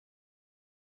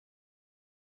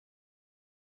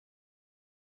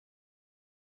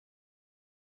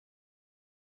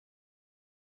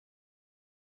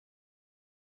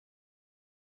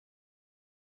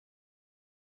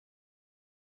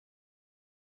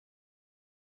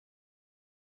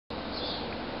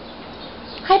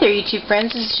Hi there, YouTube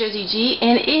friends. This is Josie G,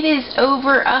 and it is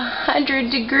over 100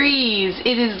 degrees.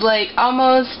 It is like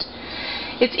almost,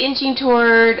 it's inching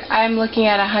toward, I'm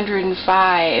looking at 105,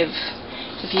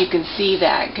 if you can see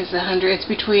that, because it's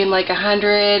between like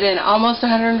 100 and almost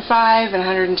 105 and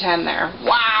 110 there.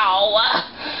 Wow!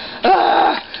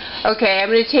 Okay, I'm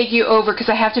going to take you over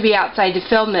because I have to be outside to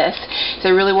film this. So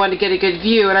I really wanted to get a good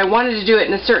view, and I wanted to do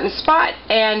it in a certain spot,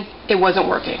 and it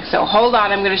wasn't working. So hold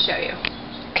on, I'm going to show you.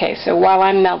 Okay, so while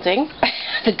I'm melting,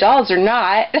 the dolls are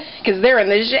not, because they're in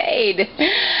the shade.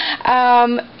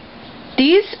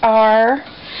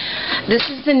 This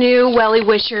is the new Wellie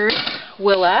Wishers,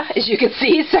 Willa, as you can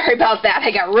see. Sorry about that.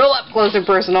 I got real up close and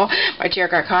personal. My chair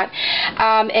got caught.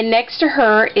 And next to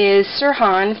her is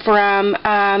Surjan from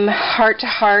Heart to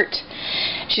Heart.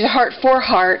 She's a Heart for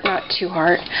Heart, not to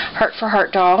Heart. Heart for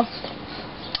Heart doll.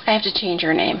 I have to change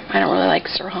her name. I don't really like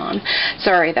Surjan.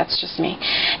 Sorry, that's just me.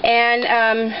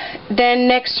 And then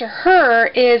next to her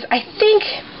is, I think,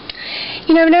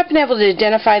 you know, I've not been able to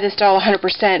identify this doll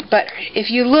 100%, but if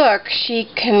you look, she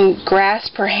can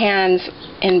grasp her hands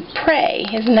and pray.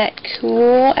 Isn't that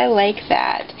cool? I like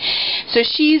that. So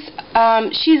she's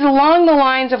along the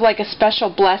lines of like a Special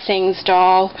Blessings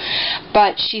doll,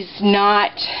 but she's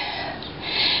not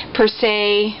per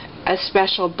se a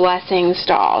Special Blessings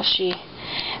doll.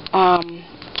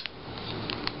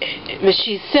 But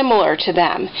she's similar to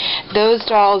them. Those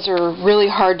dolls are really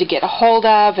hard to get a hold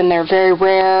of, and they're very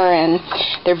rare, and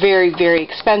they're very, very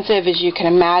expensive, as you can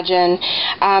imagine.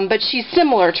 But she's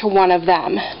similar to one of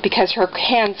them because her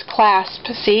hands clasp,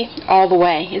 see, all the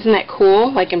way. Isn't that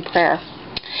cool? Like in prayer.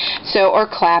 So, or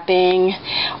clapping,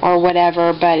 or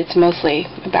whatever, but it's mostly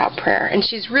about prayer. And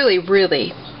she's really,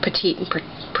 really petite and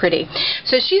pretty.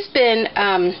 So she's been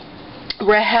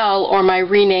Rahel, or my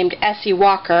renamed Essie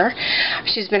Walker.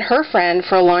 She's been her friend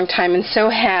for a long time, and so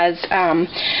has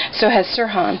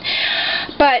Surjan.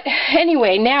 But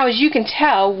anyway, now as you can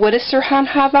tell, what does Surjan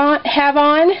have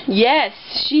on? Yes,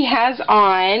 she has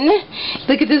on,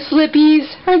 look at the slippies,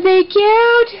 are they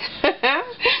cute?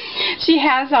 She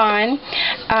has on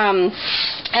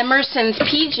Emerson's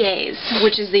PJs,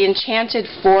 which is the Enchanted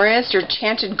Forest, or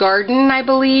Enchanted Garden, I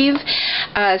believe.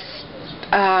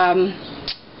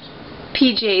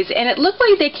 PJs, and it looked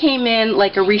like they came in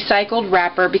like a recycled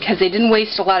wrapper because they didn't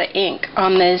waste a lot of ink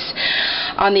on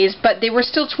these, but they were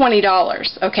still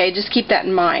 $20. Okay, just keep that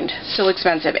in mind. Still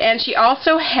expensive. And she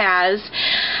also has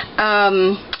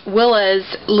Willa's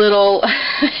little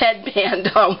headband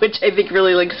on, which I think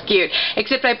really looks cute.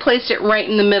 Except I placed it right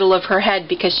in the middle of her head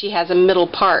because she has a middle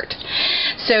part.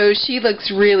 So she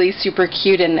looks really super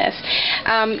cute in this.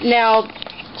 Now,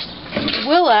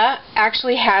 Willa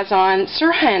actually has on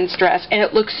Surjan's dress, and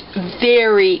it looks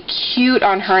very cute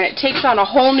on her, and it takes on a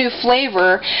whole new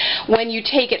flavor when you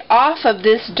take it off of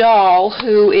this doll,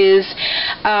 who is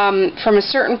from a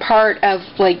certain part of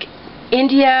like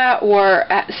India or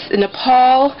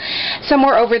Nepal,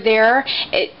 somewhere over there.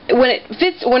 When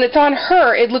it's on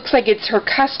her, it looks like it's her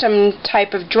custom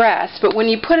type of dress, but when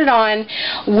you put it on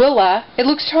Willa, it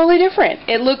looks totally different.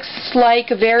 It looks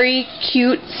like a very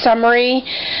cute, summery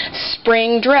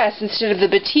spring dress instead of the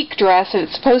batik dress that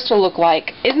it's supposed to look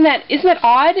like. Isn't that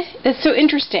odd? That's so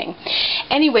interesting.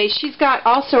 Anyway, she's got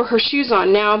also her shoes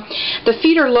on. Now, the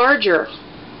feet are larger.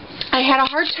 I had a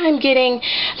hard time getting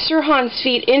Surjan's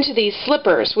feet into these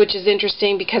slippers, which is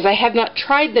interesting because I have not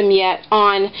tried them yet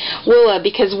on Willa,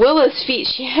 because Willa's feet,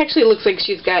 she actually looks like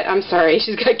she's got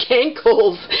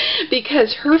cankles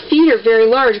because her feet are very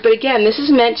large. But again, this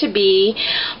is meant to be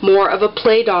more of a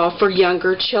play doll for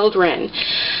younger children.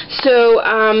 So,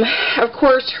 of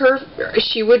course,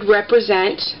 she would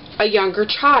represent a younger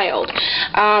child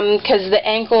because the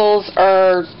ankles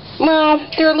are, well,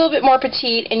 they're a little bit more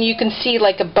petite, and you can see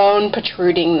like a bone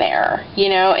protruding there, you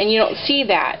know, and you don't see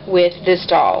that with this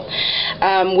doll,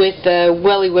 with the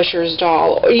Wellie Wishers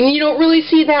doll. And you don't really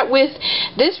see that with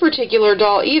this particular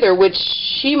doll either, which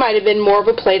she might have been more of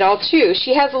a play doll too.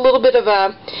 She has a little bit of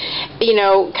a, you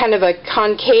know, kind of a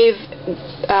concave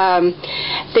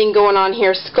thing going on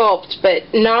here, sculpt, but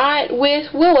not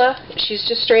with Willa. She's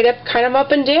just straight up, kind of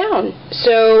up and down.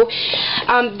 So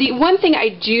the one thing I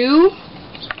do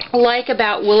like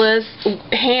about Willa's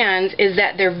hands is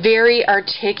that they're very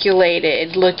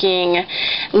articulated looking.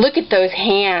 Look at those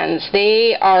hands.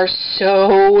 They are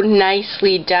so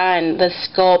nicely done, the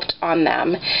sculpt on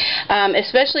them,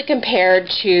 especially compared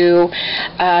to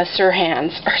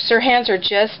Surjan's. Surjan's are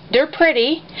just, they're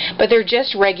pretty, but they're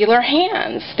just regular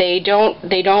hands. They don't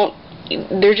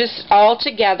they're just all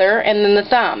together, and then the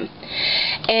thumb.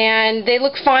 And they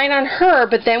look fine on her,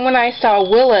 but then when I saw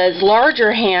Willa's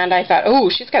larger hand, I thought, oh,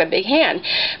 she's got a big hand.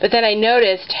 But then I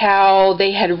noticed how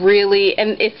they had really,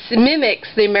 and it mimics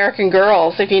the American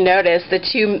Girls, if you notice, the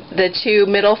two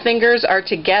middle fingers are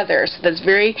together, so that's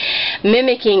very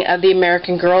mimicking of the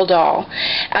American Girl doll.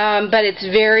 But it's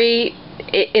very,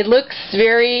 it looks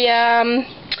very,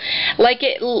 like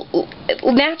it,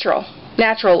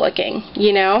 natural looking,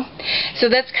 you know? So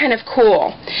that's kind of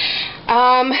cool.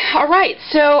 Alright,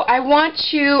 so I want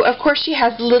to, of course she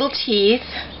has little teeth,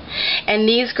 and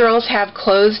these girls have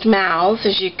closed mouths,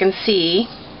 as you can see.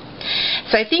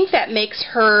 So I think that makes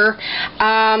her,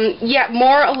 yeah,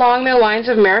 more along the lines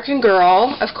of American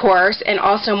Girl, of course, and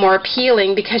also more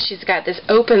appealing because she's got this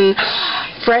open,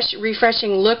 fresh,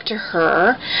 refreshing look to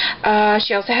her.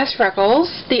 She also has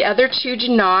freckles. The other two do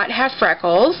not have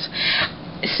freckles.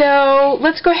 So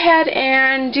let's go ahead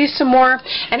and do some more.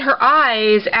 And her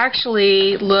eyes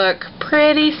actually look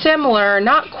pretty similar,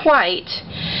 not quite,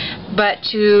 but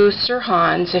to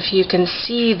Surjan's, if you can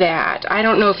see that. I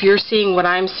don't know if you're seeing what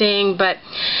I'm seeing, but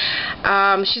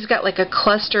she's got like a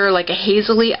cluster, like a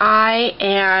hazily eye,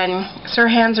 and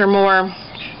Surjan's are more,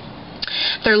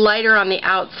 they're lighter on the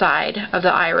outside of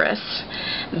the iris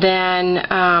than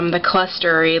the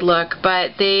clustery look,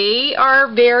 but they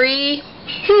are very,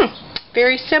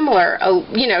 very similar,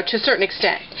 you know, to a certain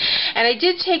extent. And I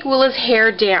did take Willa's hair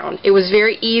down. It was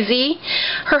very easy.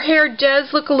 Her hair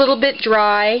does look a little bit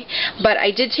dry, but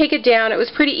I did take it down. It was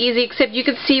pretty easy, except you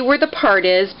could see where the part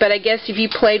is, but I guess if you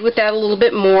played with that a little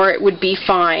bit more, it would be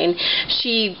fine.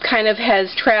 She kind of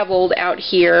has traveled out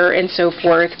here and so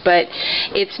forth, but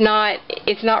it's not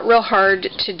real hard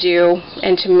to do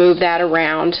and to move that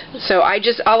around. So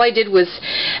all I did was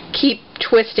keep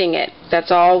twisting it.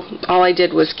 That's all I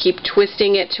did was keep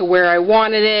twisting it to where I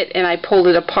wanted it, and I pulled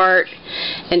it apart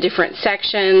in different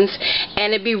sections,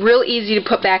 and it'd be real easy to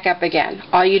put back up again.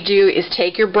 All you do is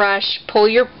take your brush, pull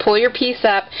your piece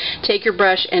up, take your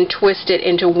brush and twist it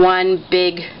into one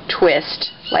big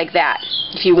twist like that.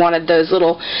 If you wanted those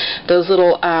little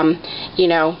you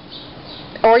know,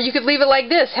 or you could leave it like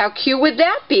this. How cute would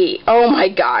that be? Oh my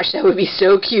gosh, that would be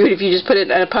so cute if you just put it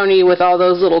in a pony with all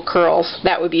those little curls.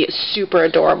 That would be super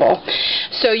adorable.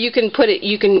 So you can put it,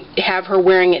 you can have her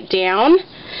wearing it down,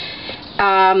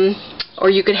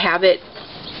 or you could have it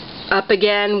up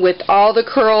again with all the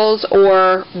curls,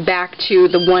 or back to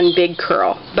the one big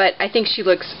curl. But I think she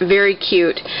looks very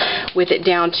cute with it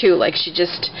down too, like she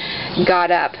just got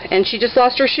up and she just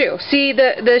lost her shoe. See,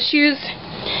 the shoes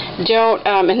don't,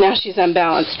 and now she's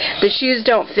unbalanced. The shoes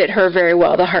don't fit her very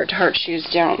well. The heart-to-heart shoes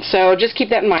don't. So just keep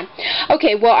that in mind.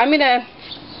 Okay, well, I'm going to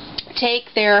take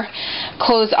their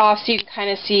clothes off so you can kind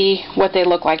of see what they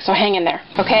look like. So hang in there,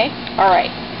 okay? All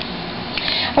right.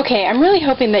 Okay, I'm really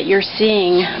hoping that you're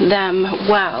seeing them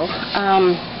well,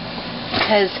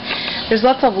 because there's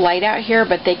lots of light out here,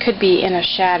 but they could be in a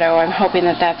shadow. I'm hoping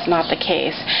that that's not the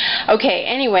case. Okay,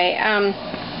 anyway,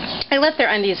 I left their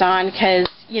undies on because,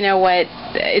 you know what,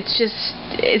 it's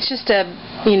just a,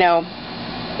 you know,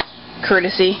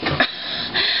 courtesy.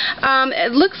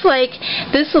 It looks like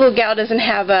this little gal doesn't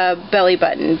have a belly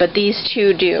button, but these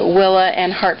two do. Willa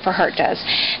and Heart for Heart does.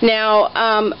 Now,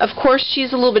 of course,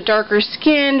 she's a little bit darker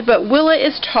skinned, but Willa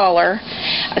is taller.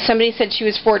 Somebody said she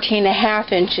was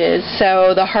 14.5 inches,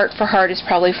 so the Heart for Heart is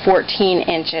probably 14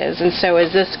 inches, and so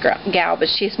is this gal, but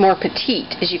she's more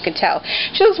petite, as you can tell.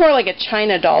 She looks more like a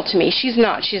China doll to me. She's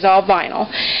not. She's all vinyl.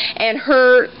 And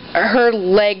her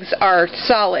legs are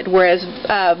solid, whereas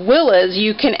Willa's,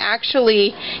 you can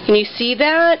actually, can you see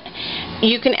that?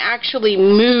 You can actually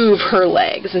move her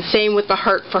legs, and same with the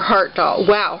Heart for Heart doll.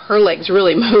 Wow, her legs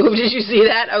really moved. Did you see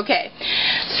that? Okay.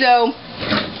 So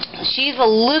she's a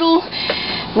little,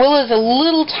 Willa's a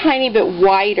little tiny bit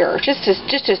wider, just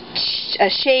a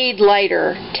shade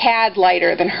lighter, tad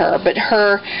lighter than her, but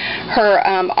her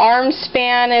arm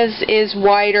span is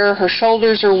wider, her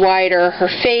shoulders are wider, her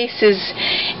face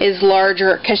is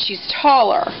larger because she's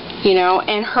taller, you know,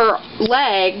 and her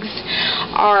legs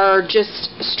are just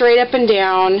straight up and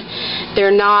down.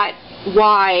 They're not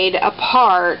wide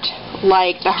apart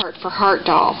like the Heart for Heart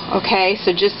doll, okay?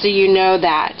 So just so you know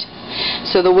that.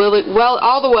 So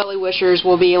all the Wellie Wishers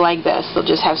will be like this. They'll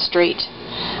just have straight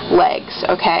legs,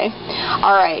 okay?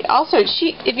 Alright, also,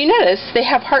 if you notice, they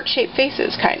have heart-shaped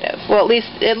faces, kind of. Well,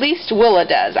 at least Willa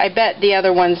does. I bet the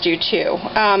other ones do, too.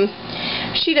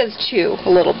 She does, too, a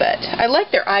little bit. I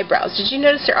like their eyebrows. Did you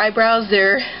notice their eyebrows?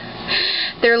 They're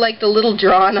like the little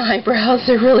drawn eyebrows.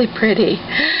 They're really pretty.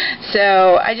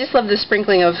 So, I just love the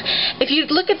sprinkling of... If you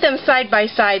look at them side by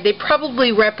side, they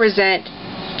probably represent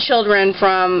children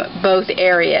from both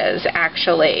areas,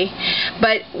 actually.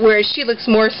 But whereas she looks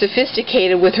more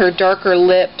sophisticated with her darker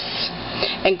lips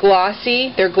and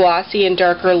glossy, they're glossy and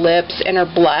darker lips, and her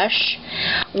blush,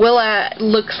 Willa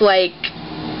looks like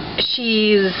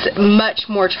she's much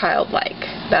more childlike.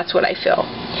 That's what I feel.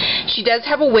 She does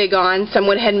have a wig on.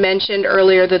 Someone had mentioned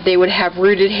earlier that they would have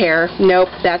rooted hair. Nope,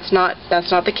 that's not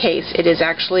the case. It is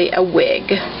actually a wig.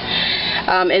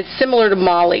 It's similar to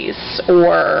Molly's,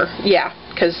 or yeah,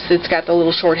 because it's got the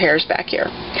little short hairs back here.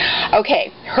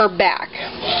 Okay, her back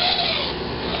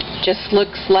just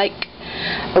looks like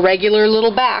a regular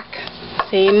little back,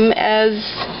 same as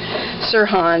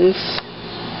Surjan's.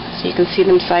 So you can see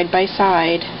them side by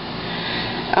side.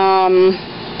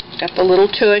 Got the little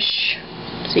tush,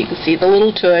 so you can see the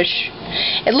little tush.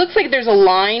 It looks like there's a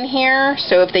line here,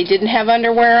 so if they didn't have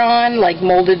underwear on, like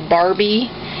molded Barbie,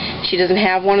 she doesn't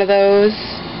have one of those.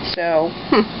 So,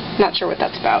 not sure what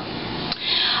that's about.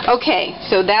 Okay,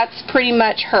 so that's pretty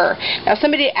much her. Now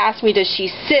somebody asked me, does she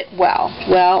sit well?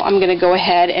 Well, I'm going to go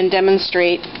ahead and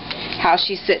demonstrate how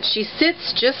she sits. She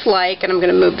sits just like, and I'm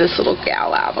going to move this little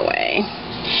gal out of the way.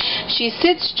 She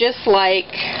sits just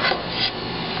like,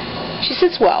 she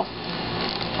sits well.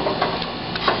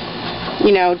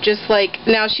 You know, just like,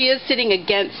 now she is sitting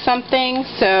against something,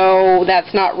 so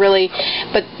that's not really,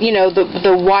 but you know,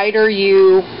 the wider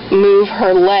you move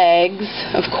her legs,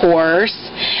 of course,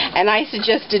 and I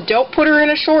suggested don't put her in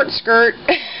a short skirt.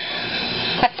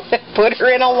 Put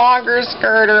her in a longer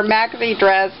skirt or a maxi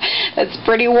dress that's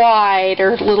pretty wide,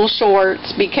 or little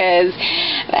shorts, because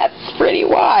that's pretty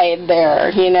wide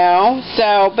there, you know.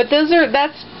 So, but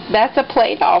that's a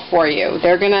play doll for you.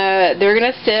 They're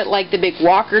gonna sit like the big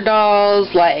Walker dolls,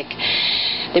 like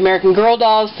the American Girl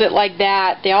dolls sit like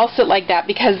that. They all sit like that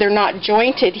because they're not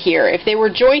jointed here. If they were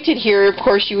jointed here, of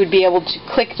course you would be able to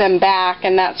click them back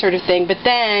and that sort of thing, but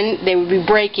then they would be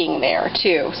breaking there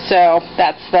too. So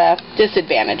that's the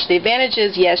disadvantage. The advantage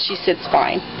is, yes, she sits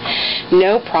fine.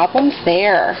 No problems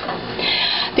there.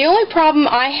 The only problem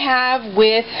I have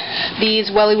with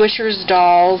these Wellie Wishers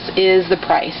dolls is the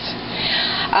price.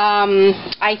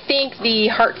 I think the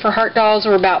Heart for Heart dolls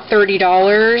were about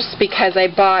 $30 because I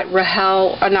bought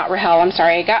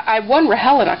I won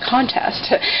Rahel in a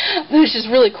contest, which is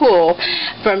really cool,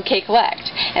 from K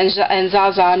Collect and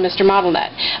Zaza and Mr.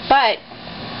 Modelnet. But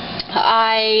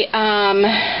I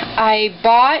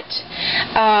bought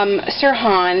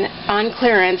Surjan on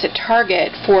clearance at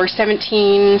Target for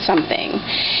 $17 something,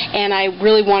 and I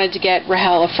really wanted to get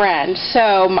Rahel a friend.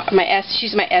 So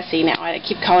she's my Essie now. I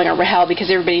keep calling her Rahel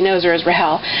because everybody knows her as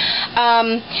Rahel.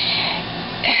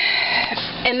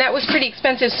 And that was pretty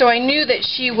expensive, so I knew that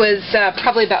she was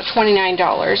probably about $29,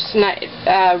 not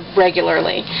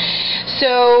regularly.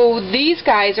 So these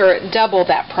guys are double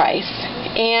that price,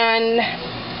 and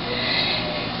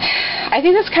I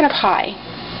think that's kind of high.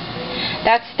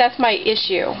 That's my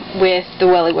issue with the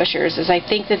Wellie Wishers, is I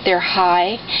think that they're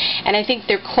high, and I think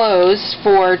their clothes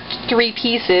for 3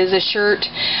 pieces, a shirt,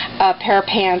 a pair of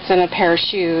pants, and a pair of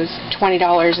shoes, $20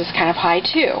 is kind of high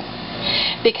too,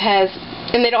 because,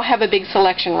 and they don't have a big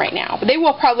selection right now. But they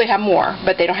will probably have more,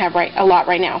 but they don't have a lot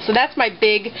right now. So that's my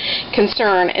big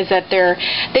concern, is that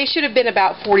they should have been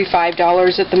about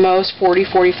 $45 at the most,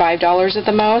 $45 at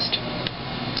the most,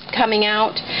 coming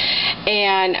out,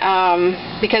 and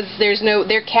because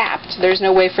they're capped. There's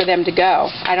no way for them to go.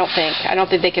 I don't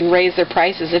think they can raise their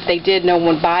prices. If they did, no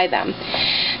one would buy them.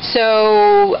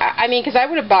 So I mean, because I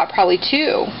would have bought probably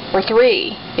 2 or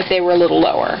 3 if they were a little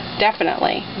lower,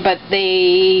 definitely. But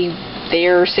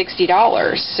they're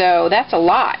 $60, so that's a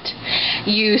lot.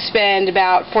 You spend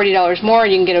about $40 more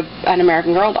and you can get an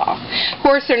American Girl doll. Of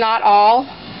course, they're not all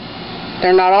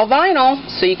vinyl,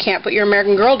 so you can't put your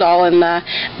American Girl doll in the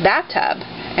bathtub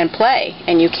and play,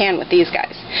 and you can with these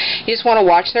guys. You just want to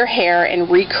watch their hair and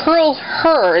recurl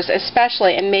hers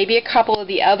especially, and maybe a couple of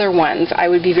the other ones. I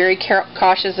would be very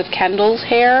cautious of Kendall's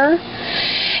hair,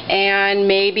 and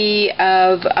maybe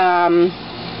of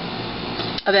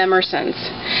Emerson's.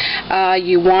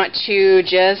 You want to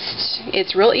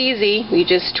it's real easy. You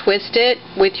just twist it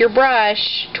with your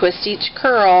brush, twist each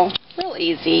curl, real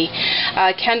easy.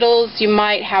 Kendall's you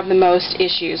might have the most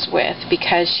issues with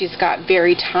because she's got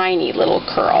very tiny little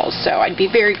curls, so I'd be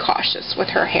very cautious with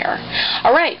her hair.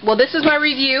 Alright, well, this is my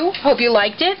review. Hope you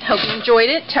liked it. Hope you enjoyed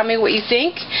it. Tell me what you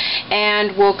think,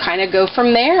 and we'll kind of go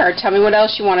from there. Tell me what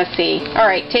else you want to see.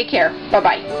 Alright, take care.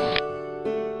 Bye-bye.